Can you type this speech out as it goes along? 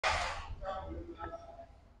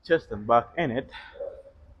chest and back in it.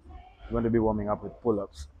 I'm going to be warming up with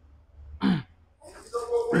pull-ups.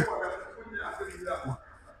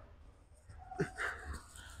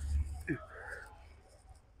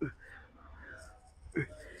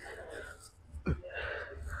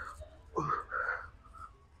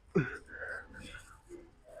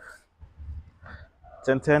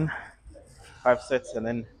 10-10, 5 sets, and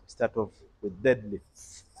then start off with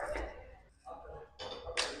deadlifts.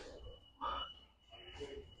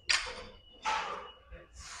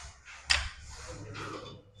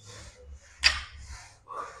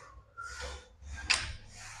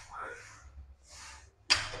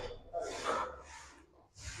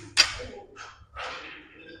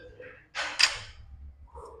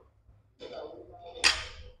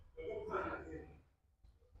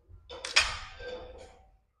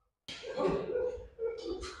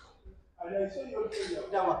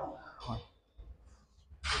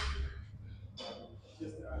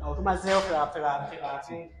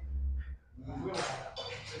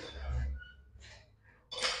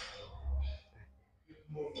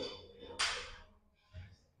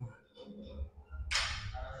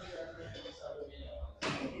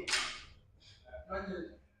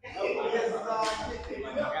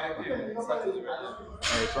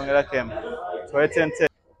 Songa kem. So 10-10.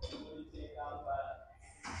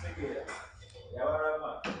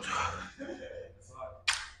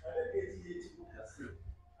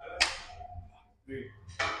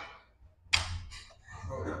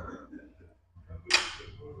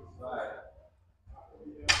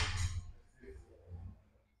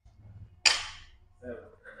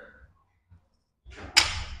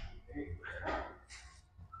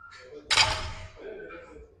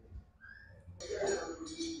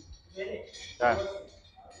 Done.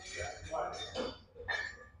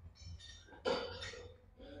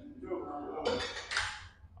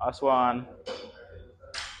 Last one.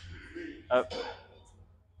 Up.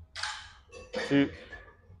 2.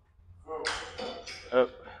 Up.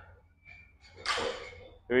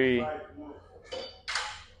 3.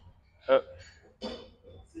 Up.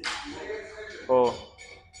 4.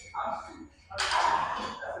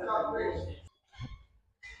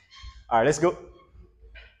 All right, let's go.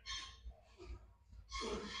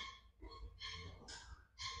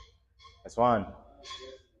 That's 1.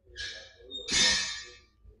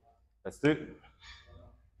 That's 2.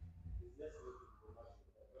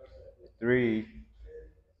 3.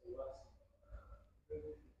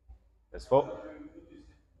 That's 4.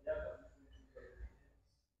 That's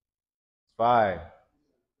 5.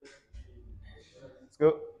 Let's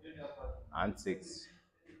go. And 6.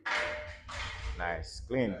 Nice.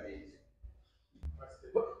 Clean.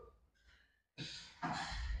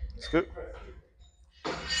 Let's go.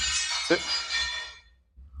 6.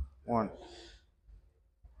 1.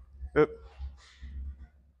 Up.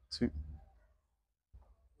 2.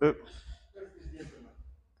 Up.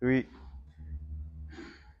 3.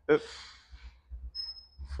 Up.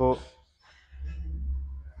 4.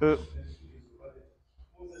 Up.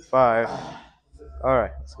 5. All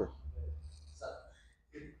right, let's go.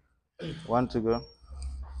 1 to go.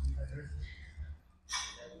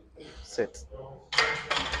 Sit.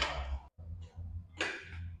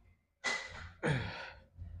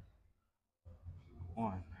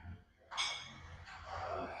 One.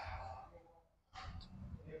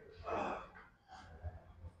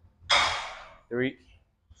 3.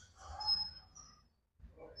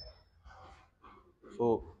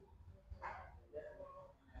 4.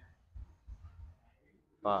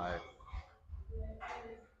 5.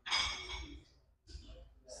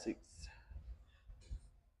 6.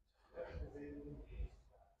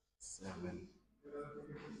 7.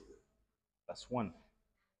 That's 1.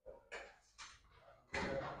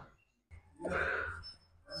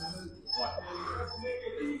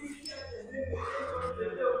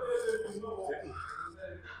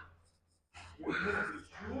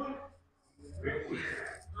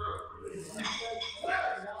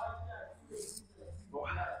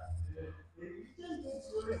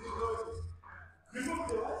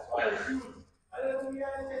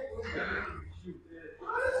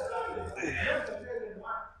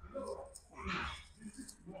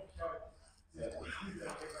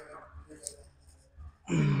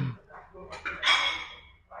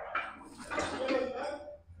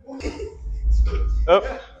 Up.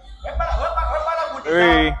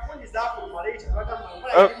 3.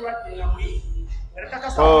 Up.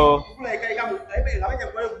 4.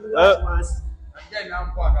 Up.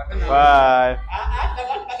 5.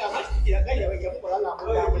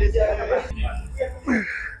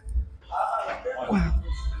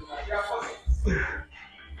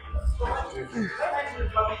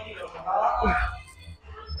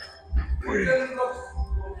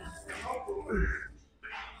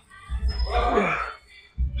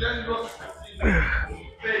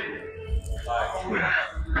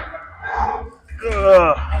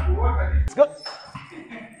 Let's go.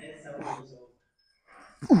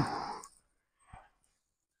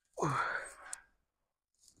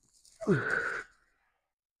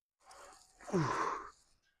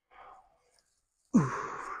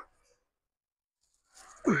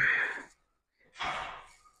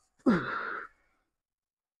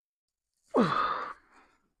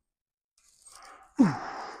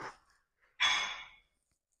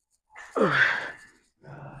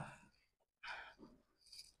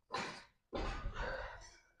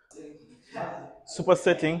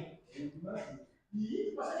 Supersetting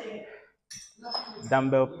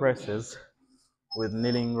dumbbell presses with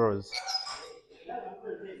kneeling rows.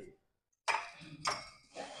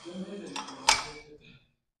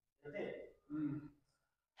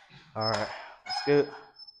 All right, that's good.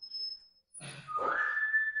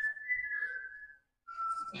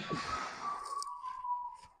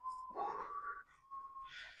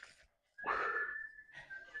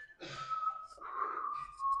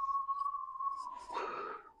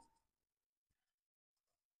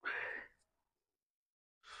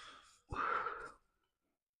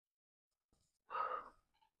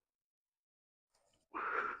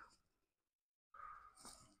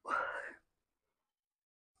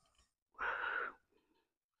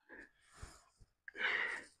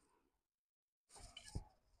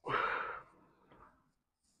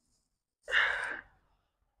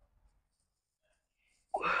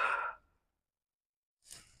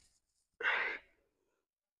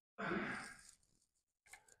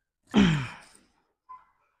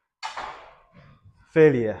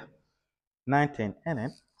 Failure 19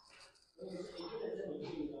 and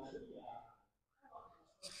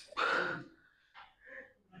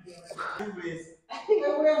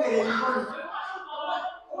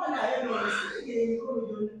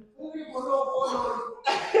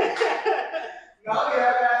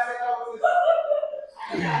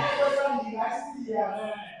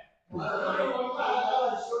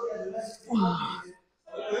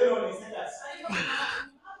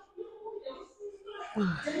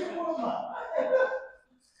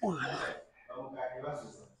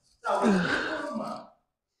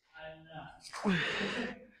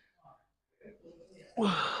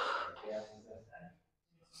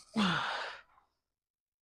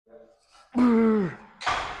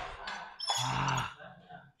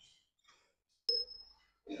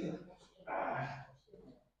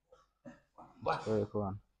very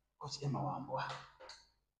cool.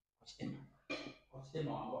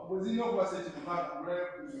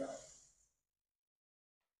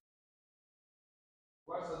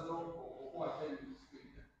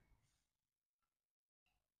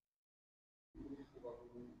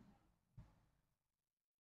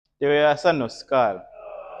 There are some no skull.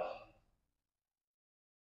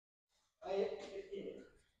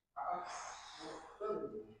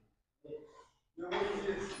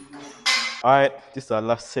 All right, this is our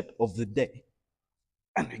last set of the day,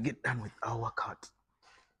 and we get done with our workout.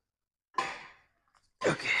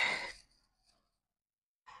 Okay,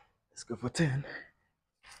 let's go for 10.